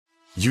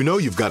You know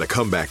you've got a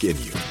comeback in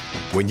you.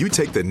 When you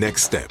take the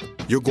next step,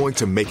 you're going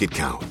to make it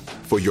count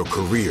for your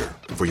career,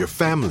 for your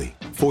family,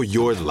 for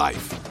your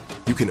life.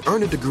 You can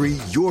earn a degree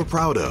you're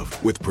proud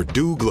of with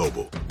Purdue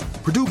Global.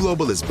 Purdue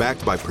Global is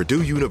backed by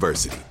Purdue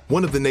University,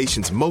 one of the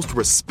nation's most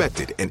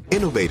respected and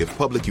innovative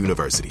public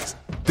universities.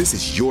 This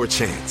is your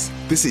chance.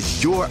 This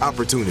is your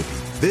opportunity.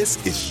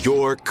 This is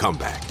your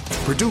comeback.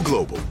 Purdue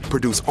Global,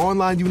 Purdue's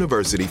online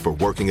university for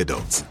working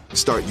adults.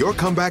 Start your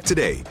comeback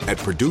today at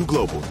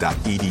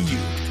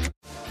purdueglobal.edu.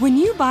 When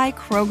you buy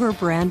Kroger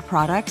brand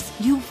products,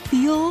 you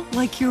feel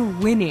like you're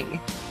winning.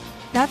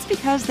 That's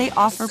because they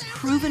offer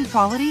proven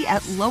quality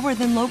at lower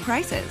than low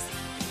prices.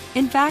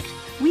 In fact,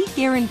 we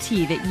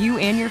guarantee that you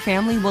and your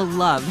family will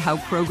love how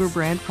Kroger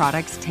brand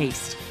products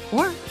taste,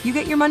 or you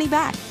get your money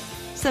back.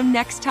 So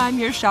next time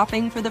you're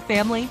shopping for the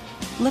family,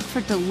 look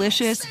for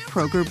delicious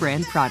Kroger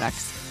brand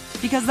products,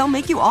 because they'll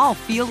make you all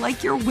feel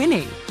like you're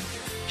winning.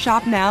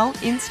 Shop now,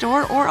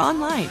 in-store, or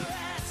online.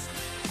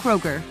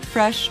 Kroger,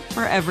 fresh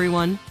for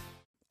everyone.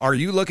 Are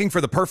you looking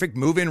for the perfect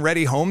move-in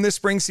ready home this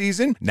spring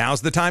season?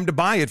 Now's the time to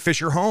buy at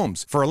Fisher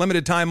Homes. For a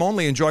limited time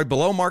only, enjoy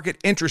below-market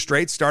interest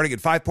rates starting at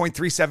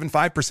 5.375%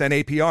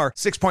 APR,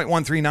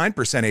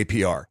 6.139%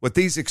 APR. With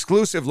these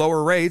exclusive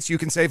lower rates, you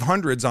can save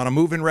hundreds on a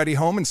move-in ready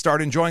home and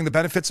start enjoying the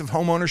benefits of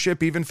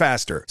homeownership even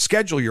faster.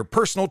 Schedule your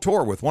personal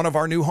tour with one of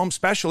our new home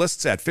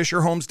specialists at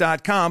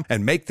FisherHomes.com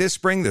and make this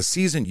spring the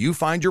season you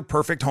find your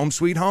perfect home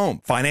sweet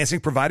home. Financing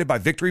provided by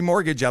Victory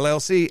Mortgage,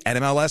 LLC,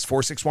 NMLS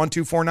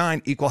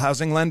 461249, Equal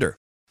Housing Lender.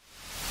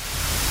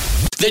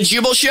 The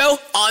Jubal Show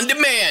on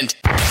demand.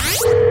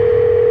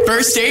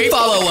 First date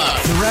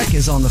follow-up. Derek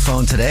is on the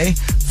phone today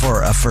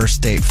for a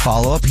first date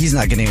follow-up. He's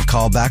not getting a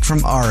call back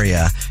from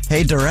Aria.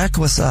 Hey, Derek,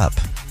 what's up?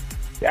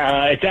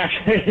 It's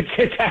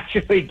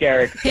actually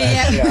Derek.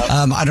 Yeah.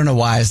 I don't know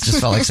why. I just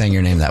felt like saying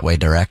your name that way,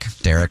 Derek.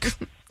 Derek.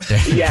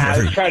 Yeah,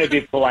 I was trying to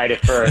be polite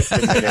at first,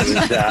 and then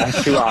it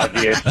was too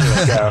obvious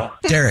to go.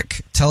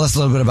 Derek, tell us a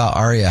little bit about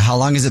Aria. How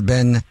long has it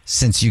been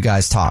since you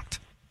guys talked?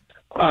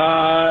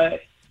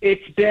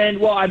 It's been,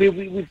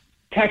 we've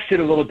texted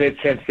a little bit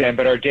since then,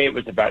 but our date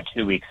was about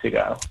 2 weeks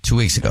ago. 2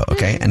 weeks ago,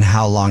 okay. And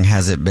how long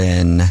has it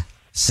been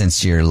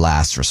since your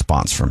last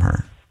response from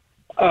her?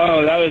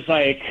 Oh, that was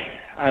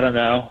I don't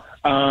know,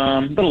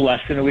 a little less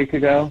than a week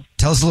ago.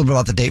 Tell us a little bit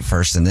about the date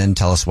first, and then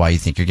tell us why you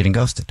think you're getting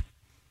ghosted.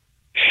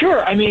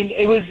 Sure. I mean,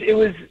 it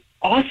was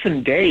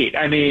awesome date.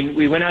 I mean,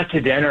 we went out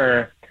to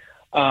dinner,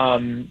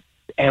 and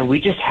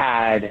we just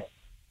had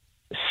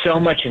so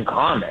much in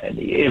common.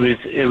 It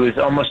was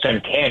almost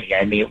uncanny.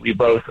 I mean, we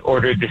both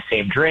ordered the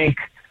same drink.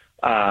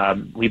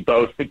 We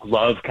both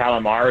love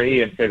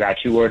calamari, and so got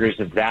 2 orders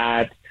of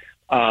that.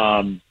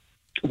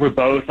 We're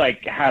both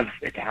have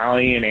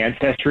Italian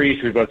ancestry,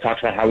 so we both talked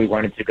about how we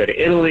wanted to go to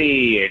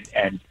Italy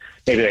and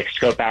maybe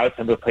scope out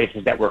some of the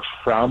places that we're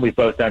from. We've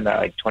both done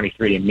that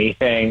 23andMe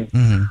thing.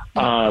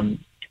 Mm-hmm.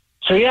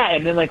 So yeah,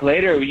 and then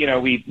later,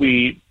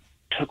 we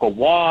took a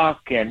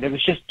walk, and it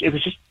was just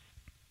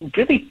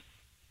really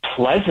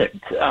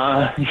pleasant.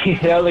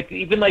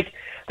 Even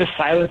the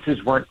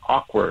silences weren't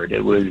awkward.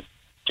 It was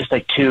just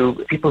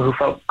 2 people who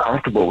felt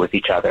comfortable with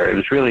each other. It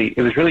was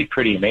really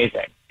pretty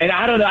amazing. And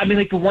I don't know, I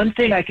mean, the one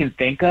thing I can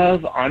think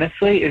of,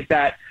 honestly, is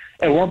that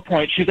at one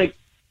point she's I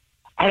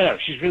don't know,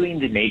 she's really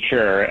into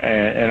nature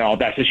and all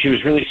that. So she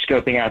was really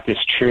scoping out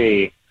this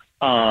tree.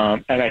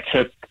 And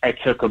I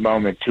took a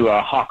moment to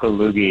hawk a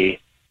loogie,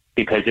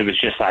 because it was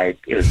just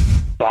it was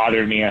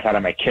bothering me. I thought I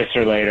might kiss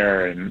her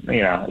later. And,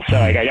 so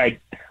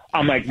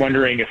I'm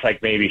wondering if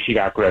maybe she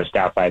got grossed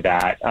out by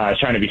that. I was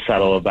trying to be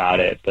subtle about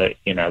it, but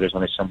there's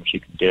only so much you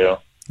can do.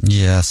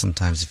 Yeah,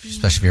 sometimes,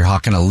 especially if you're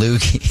hawking a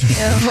loogie.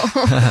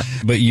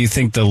 But you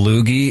think the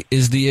loogie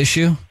is the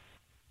issue?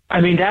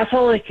 I mean, that's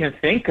all I can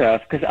think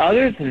of, because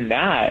other than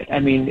that, I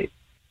mean,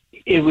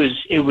 it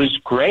was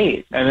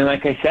great. I mean,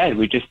 like I said,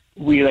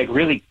 we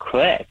really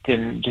clicked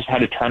and just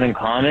had a ton in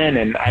common,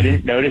 and I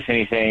didn't notice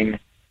anything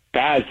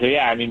bad. So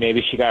yeah, I mean,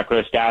 maybe she got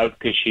grossed out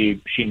because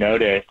she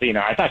noticed.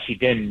 I thought she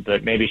didn't,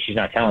 but maybe she's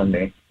not telling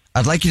me.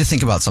 I'd like you to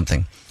think about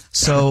something.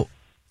 So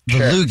the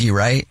loogie,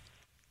 right?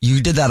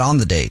 You did that on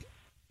the date.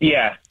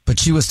 Yeah. But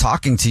she was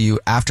talking to you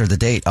after the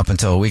date up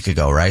until a week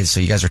ago, right? So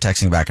you guys were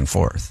texting back and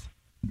forth.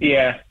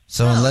 Yeah.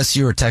 So unless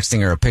you were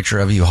texting her a picture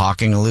of you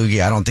hawking a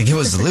loogie, I don't think it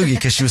was the loogie,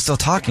 because she was still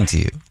talking to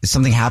you. Did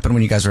something happen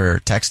when you guys were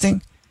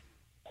texting?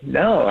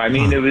 No, I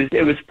mean,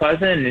 it was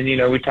pleasant,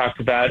 and we talked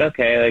about,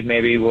 okay,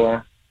 maybe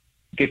we'll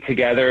get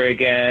together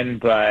again,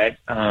 but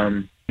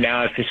now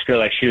I just feel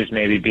like she was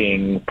maybe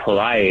being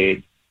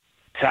polite.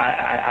 So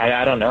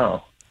I don't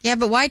know. Yeah,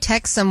 but why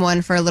text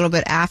someone for a little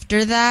bit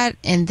after that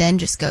and then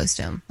just ghost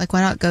them?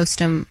 Why not ghost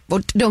them?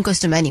 Well, don't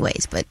ghost them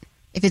anyways, but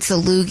if it's a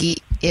loogie,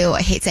 ew,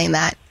 I hate saying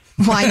that.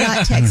 Why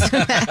not text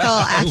them at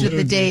all after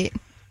the date?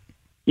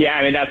 Yeah,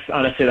 I mean, that's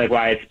honestly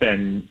why it's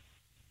been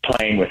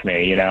playing with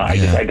me,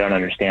 I don't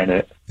understand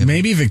it.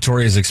 Maybe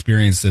Victoria's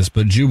experienced this,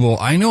 but Jubal,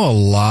 I know a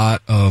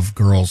lot of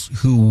girls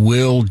who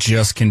will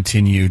just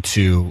continue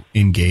to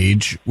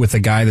engage with a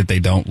guy that they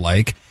don't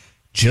like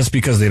just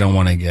because they don't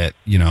want to get,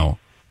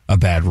 a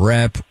bad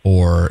rep,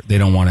 or they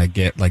don't want to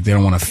get like, they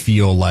don't want to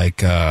feel like,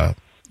 they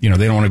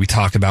don't want to be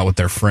talked about with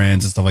their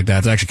friends and stuff like that.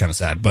 It's actually kind of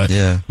sad, but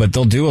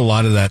they'll do a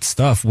lot of that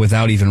stuff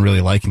without even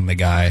really liking the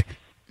guy.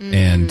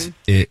 And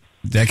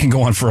that can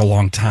go on for a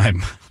long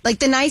time. Like,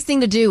 the nice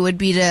thing to do would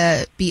be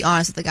to be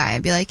honest with the guy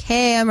and be like,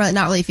 hey, I'm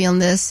not really feeling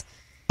this.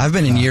 I've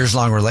been in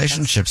years-long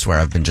relationships where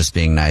I've been just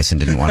being nice and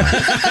didn't want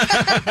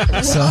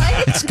to. So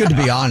it's good to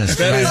be honest.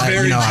 That is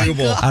very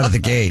doable. Out of the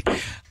gate.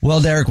 Well,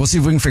 Derek, we'll see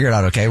if we can figure it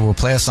out, okay? We'll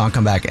play a song,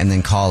 come back, and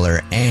then call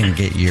her and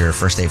get your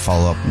first date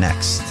follow-up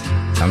next.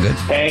 Sound good?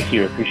 Thank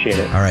you. Appreciate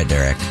it. All right,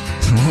 Derek.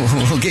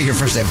 We'll get your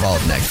first date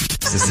follow-up next.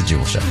 This is the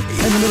Jubal Show.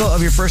 In the middle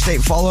of your first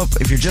date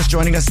follow-up, if you're just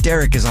joining us,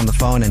 Derek is on the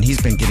phone, and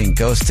he's been getting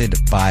ghosted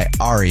by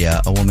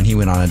Aria, a woman he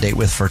went on a date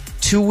with for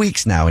 2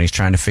 weeks now, and he's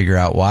trying to figure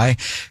out why.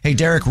 Hey,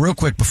 Derek, real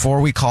quick, before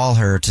we call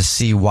her to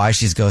see why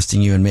she's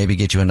ghosting you and maybe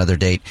get you another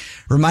date,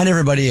 remind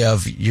everybody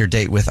of your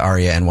date with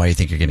Aria and why you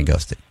think you're getting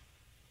ghosted.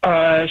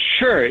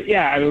 Sure.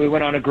 Yeah. I mean, we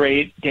went on a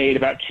great date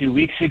about 2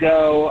 weeks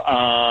ago.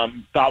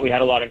 Thought we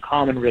had a lot in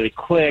common, really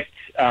clicked,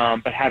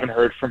 but haven't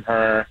heard from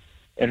her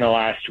in the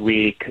last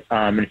week.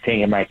 And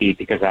think it might be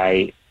because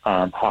I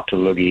hawked a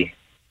loogie,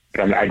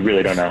 but I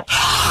really don't know.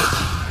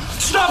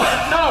 Stop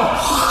it! No!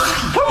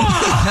 Come on!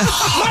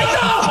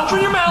 Michael!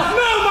 Open your mouth!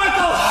 No,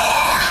 Michael!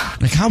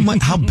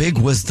 Like, how big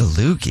was the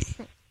loogie?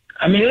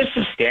 I mean, it was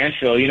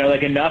substantial,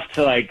 like enough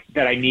to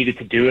that I needed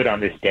to do it on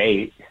this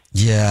date.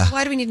 Yeah.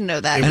 Why do we need to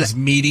know that? It was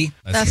meaty.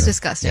 That's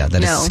disgusting. Yeah,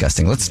 that is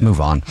disgusting. Let's move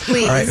on.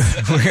 Please. All right,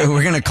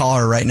 we're going to call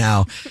her right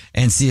now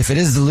and see if it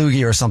is the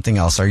loogie or something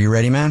else. Are you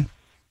ready, man?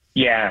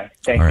 Yeah,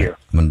 thank All right, you.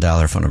 I'm going to dial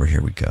her phone number.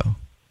 Here we go.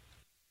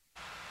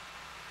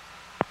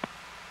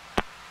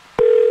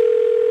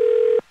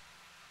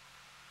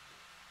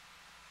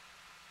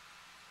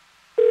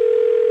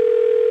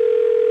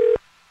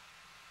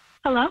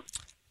 Hello?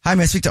 Hi,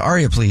 may I speak to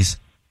Aria, please?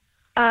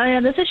 Yeah,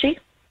 this is she.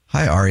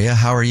 Hi, Aria.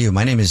 How are you?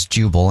 My name is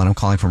Jubal, and I'm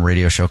calling from a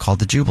radio show called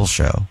The Jubal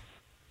Show.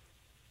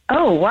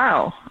 Oh,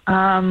 wow.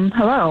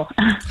 Hello.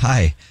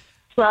 Hi.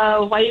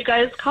 So, why are you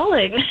guys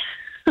calling?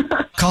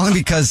 Calling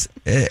because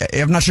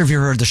I'm not sure if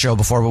you've heard the show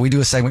before, but we do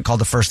a segment called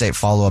the First Date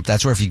Follow-Up.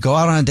 That's where if you go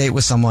out on a date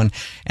with someone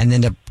and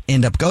then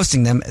end up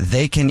ghosting them,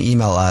 they can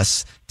email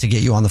us to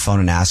get you on the phone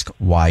and ask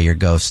why you're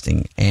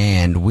ghosting.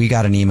 And we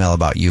got an email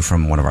about you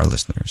from one of our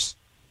listeners.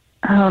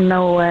 Oh,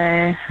 no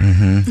way.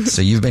 Mm-hmm.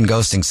 So you've been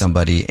ghosting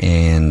somebody,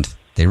 and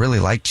they really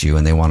liked you,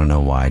 and they want to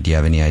know why. Do you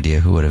have any idea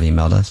who would have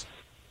emailed us?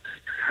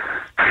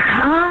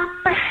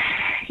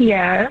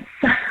 Yes.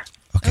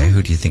 Okay,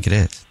 who do you think it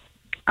is?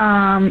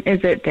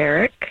 Is it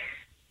Derek?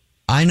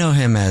 I know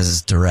him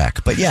as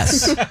Derek, but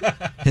yes,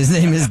 his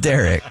name is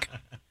Derek.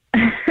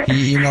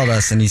 He emailed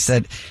us, and he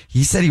said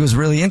he was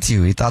really into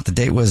you. He thought the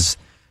date was,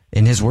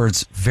 in his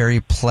words,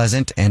 very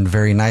pleasant and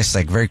very nice,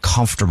 like very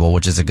comfortable,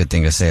 which is a good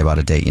thing to say about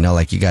a date.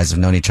 Like you guys have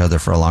known each other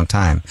for a long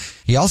time.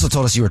 He also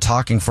told us you were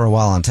talking for a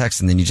while on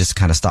text, and then you just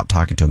kind of stopped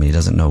talking to him, and he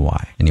doesn't know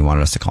why, and he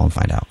wanted us to call and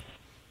find out.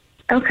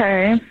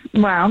 Okay.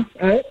 Wow.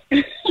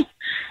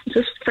 This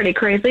is pretty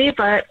crazy,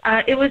 but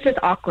it was just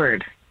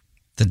awkward.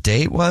 The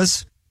date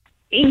was?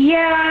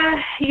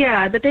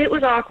 Yeah. The date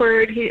was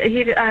awkward. He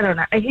I don't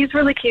know. He's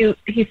really cute.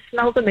 He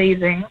smells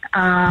amazing.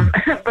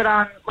 But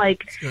on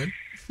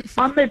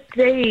the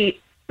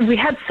date, we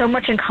had so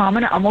much in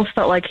common. It almost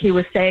felt like he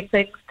was saying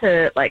things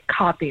to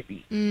copy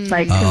me,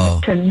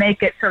 to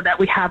make it so that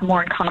we have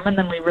more in common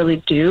than we really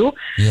do.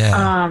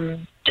 Yeah.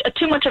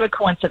 Too much of a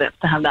coincidence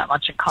to have that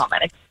much in common.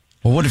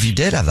 Well, what if you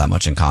did have that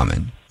much in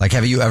common? Like,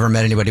 have you ever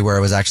met anybody where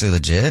it was actually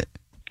legit?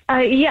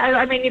 Yeah,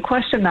 I mean, you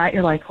question that.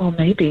 You're like, well,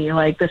 maybe,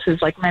 this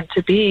is, meant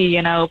to be,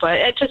 but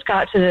it just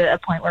got to a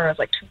point where it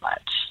was, too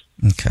much.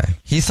 Okay.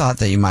 He thought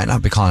that you might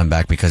not be calling him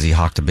back because he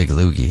hawked a big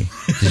loogie.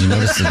 Did you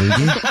notice the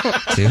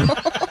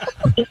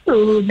loogie, too?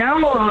 Ooh,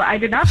 no, I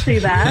did not see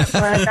that,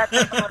 but that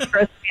definitely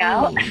grossed me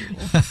out.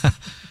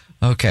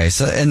 Okay,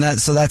 so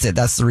that's it.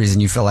 That's the reason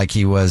you feel like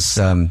he was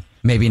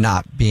maybe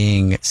not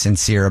being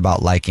sincere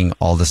about liking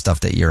all the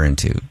stuff that you're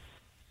into.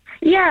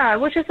 Yeah,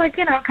 which is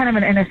kind of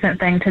an innocent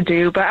thing to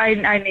do, but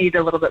I need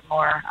a little bit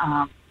more,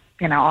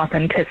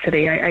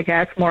 authenticity, I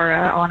guess, more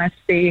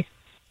honesty.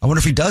 I wonder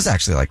if he does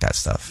actually like that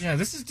stuff. Yeah,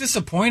 this is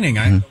disappointing.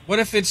 What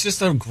if it's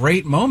just a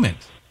great moment?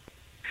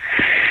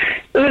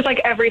 It was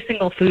every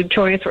single food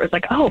choice where it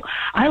was oh,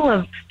 I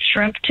love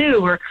shrimp too,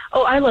 or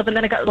oh, I love, and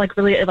then it got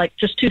really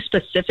just too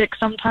specific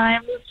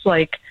sometimes.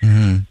 I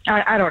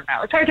don't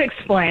know. It's hard to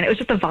explain. It was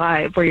just a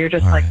vibe where you're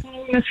just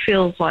this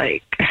feels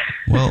like.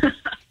 Well,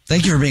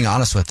 thank you for being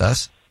honest with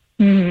us.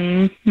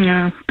 Mm-hmm.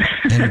 Yeah.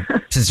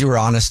 And since you were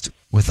honest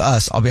with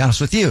us, I'll be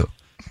honest with you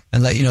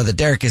and let you know that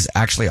Derek is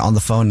actually on the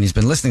phone and he's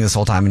been listening this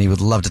whole time and he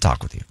would love to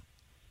talk with you.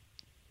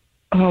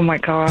 Oh my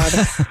God.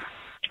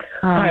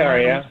 Hi,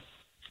 Aria.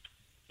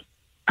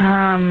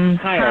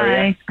 Hi,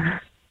 Aria.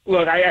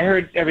 Look, I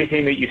heard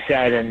everything that you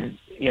said, and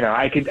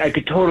I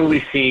could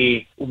totally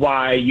see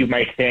why you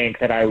might think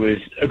that I was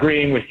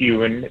agreeing with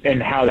you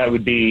and how that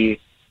would be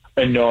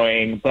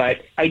annoying.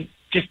 But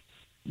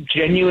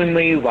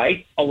genuinely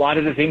like a lot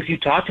of the things you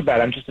talked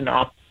about. I'm just an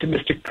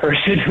optimistic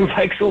person who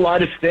likes a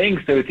lot of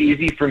things, so it's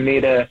easy for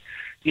me to,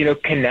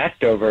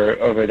 connect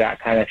over that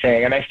kind of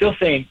thing. And I still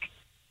think,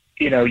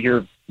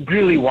 you're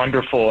really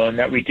wonderful and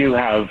that we do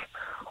have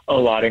a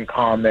lot in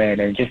common,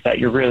 and just that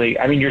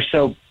you're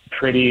so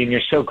pretty and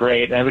you're so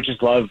great. And I would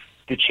just love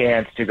the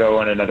chance to go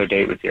on another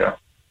date with you.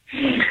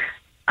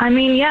 I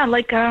mean, yeah,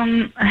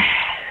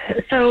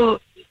 so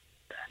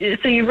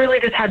you really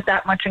just had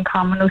that much in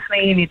common with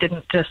me, and you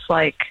didn't just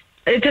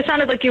it just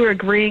sounded like you were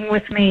agreeing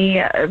with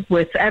me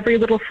with every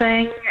little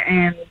thing,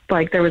 and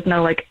there was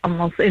no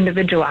almost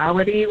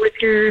individuality with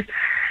your,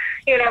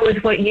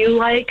 with what you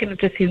like, and it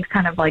just seems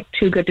kind of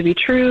too good to be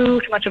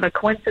true, too much of a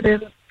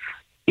coincidence.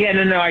 Yeah,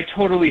 no, I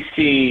totally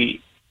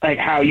see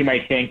how you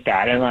might think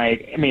that, and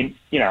I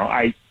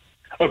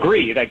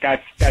agree.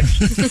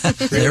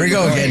 That's there we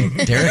go again,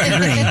 Derek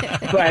agreeing.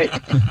 But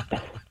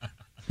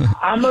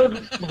I'm a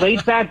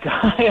laid back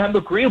guy. I'm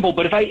agreeable.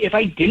 But if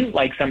I didn't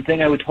like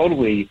something, I would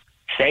totally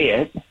say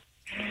it.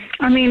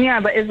 I mean,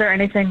 yeah, but is there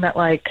anything that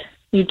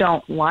you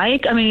don't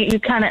like? I mean, you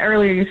kind of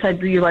earlier you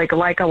said you like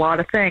a lot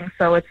of things,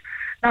 so it's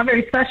not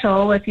very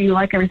special if you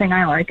like everything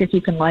I like. If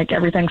you can like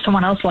everything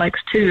someone else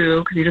likes too,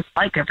 because you just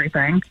like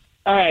everything.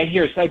 All right,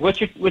 here's what's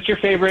your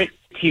favorite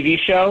TV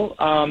show?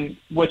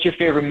 What's your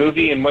favorite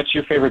movie, and what's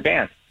your favorite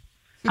band?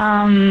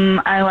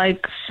 I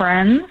like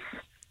Friends.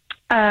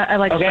 I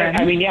like Friends.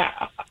 I mean,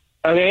 yeah.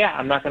 Okay, yeah.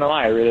 I'm not gonna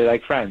lie. I really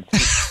like Friends.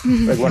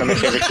 One of my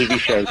favorite TV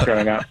shows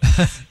growing up.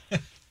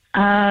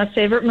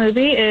 Favorite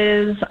movie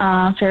is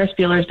Ferris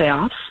Bueller's Day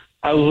Off.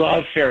 I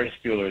love Ferris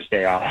Bueller's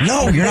Day Off.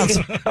 No, you're not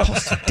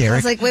supposed to,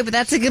 Derek. I was wait, but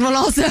that's a good one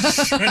also.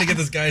 Trying to get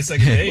this guy a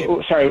second date.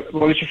 Sorry,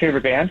 what was your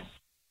favorite band?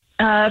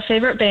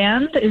 Favorite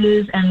band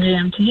is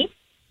MGMT.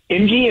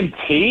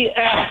 MGMT?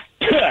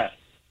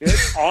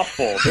 It's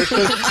awful. They're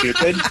so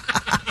stupid.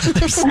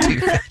 They're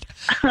stupid.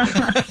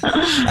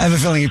 I have a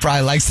feeling he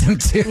probably likes them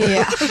too.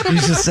 Yeah.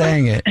 He's just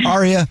saying it.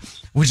 Aria,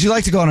 would you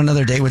like to go on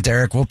another date with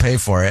Derek? We'll pay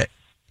for it.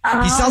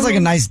 He sounds like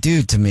a nice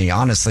dude to me,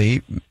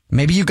 honestly.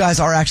 Maybe you guys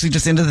are actually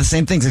just into the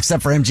same things,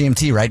 except for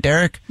MGMT, right,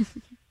 Derek?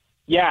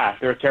 Yeah,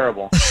 they're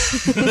terrible.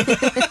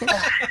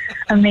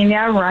 I mean,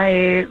 yeah,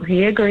 right.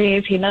 He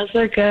agrees. He knows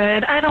they're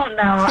good. I don't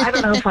know. I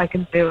don't know if I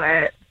can do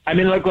it. I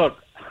mean, look,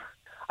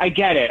 I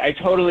get it. I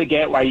totally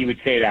get why you would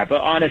say that.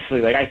 But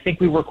honestly, I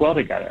think we work well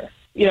together.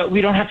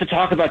 We don't have to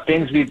talk about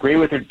things we agree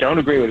with or don't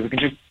agree with.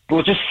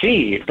 We'll just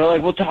see.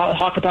 But we'll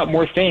talk about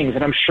more things,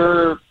 and I'm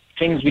sure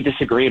things we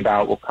disagree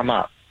about will come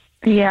up.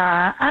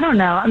 Yeah, I don't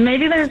know.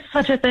 Maybe there's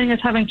such a thing as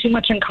having too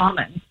much in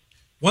common.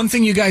 One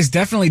thing you guys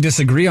definitely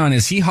disagree on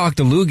is he hawked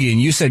a loogie, and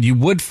you said you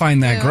would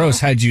find that gross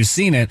had you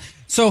seen it.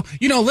 So,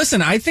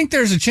 listen, I think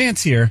there's a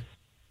chance here.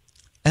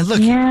 And look,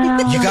 you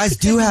guys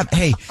do have,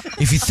 hey,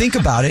 if you think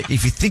about it,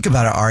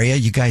 Aria,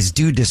 you guys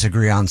do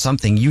disagree on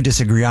something. You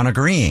disagree on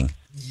agreeing.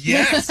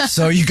 Yes.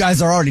 So you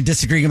guys are already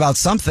disagreeing about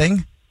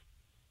something.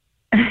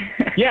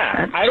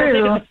 Yeah, I don't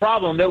think it's a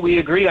problem that we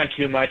agree on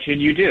too much,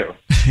 and you do.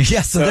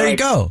 Yeah, so there you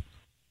go.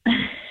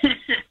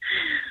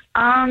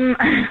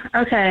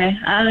 Okay.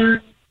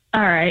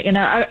 All right.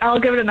 I'll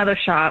give it another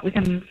shot. We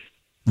can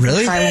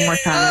really try one more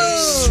time.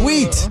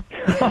 Sweet,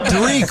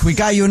 Derek, we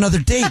got you another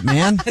date,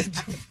 man.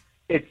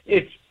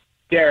 It's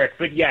Derek,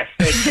 but yes.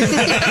 The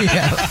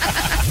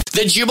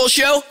Jubal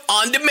Show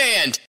on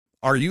demand.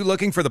 Are you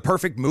looking for the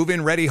perfect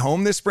move-in ready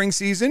home this spring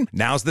season?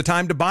 Now's the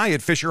time to buy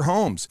at Fisher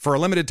Homes. For a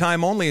limited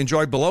time only,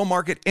 enjoy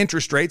below-market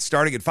interest rates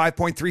starting at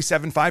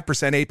 5.375%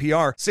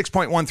 APR,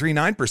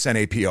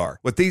 6.139% APR.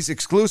 With these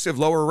exclusive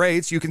lower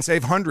rates, you can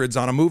save hundreds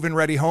on a move-in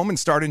ready home and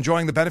start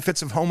enjoying the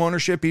benefits of home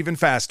ownership even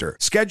faster.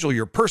 Schedule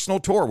your personal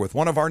tour with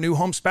one of our new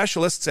home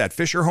specialists at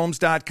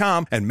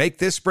FisherHomes.com and make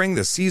this spring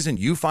the season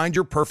you find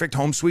your perfect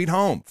home sweet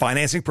home.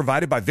 Financing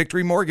provided by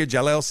Victory Mortgage,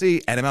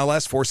 LLC,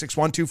 NMLS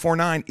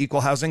 461249,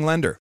 Equal Housing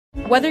Lender.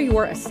 Whether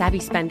you're a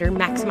savvy spender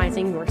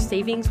maximizing your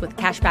savings with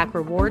cashback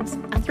rewards,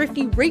 a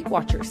thrifty rate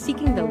watcher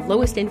seeking the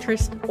lowest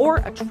interest, or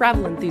a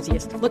travel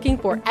enthusiast looking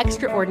for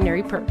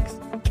extraordinary perks,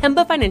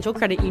 Kemba Financial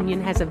Credit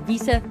Union has a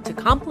visa to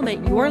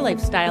complement your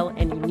lifestyle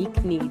and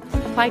unique needs.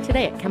 Apply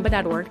today at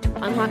Kemba.org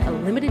to unlock a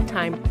limited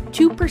time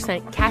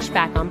 2% cash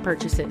back on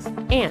purchases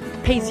and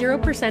pay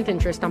 0%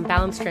 interest on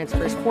balance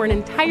transfers for an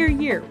entire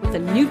year with a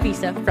new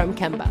visa from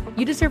Kemba.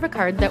 You deserve a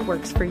card that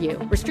works for you.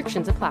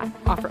 Restrictions apply.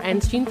 Offer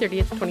ends June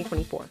 30th,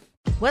 2024.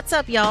 What's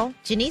up, y'all?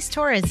 Janice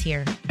Torres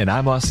here. And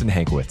I'm Austin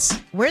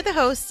Hankwitz. We're the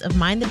hosts of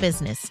Mind the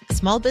Business,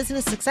 Small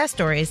Business Success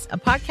Stories, a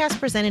podcast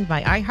presented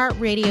by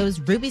iHeartRadio's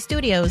Ruby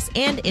Studios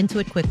and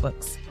Intuit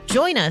QuickBooks.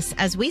 Join us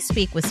as we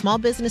speak with small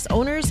business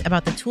owners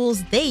about the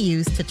tools they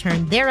use to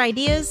turn their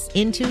ideas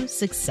into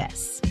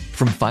success.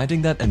 From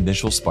finding that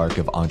initial spark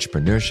of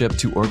entrepreneurship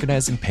to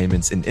organizing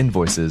payments and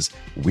invoices,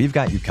 we've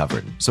got you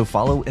covered. So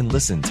follow and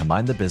listen to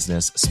Mind the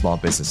Business, Small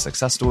Business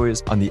Success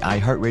Stories on the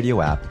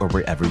iHeartRadio app or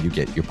wherever you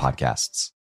get your podcasts.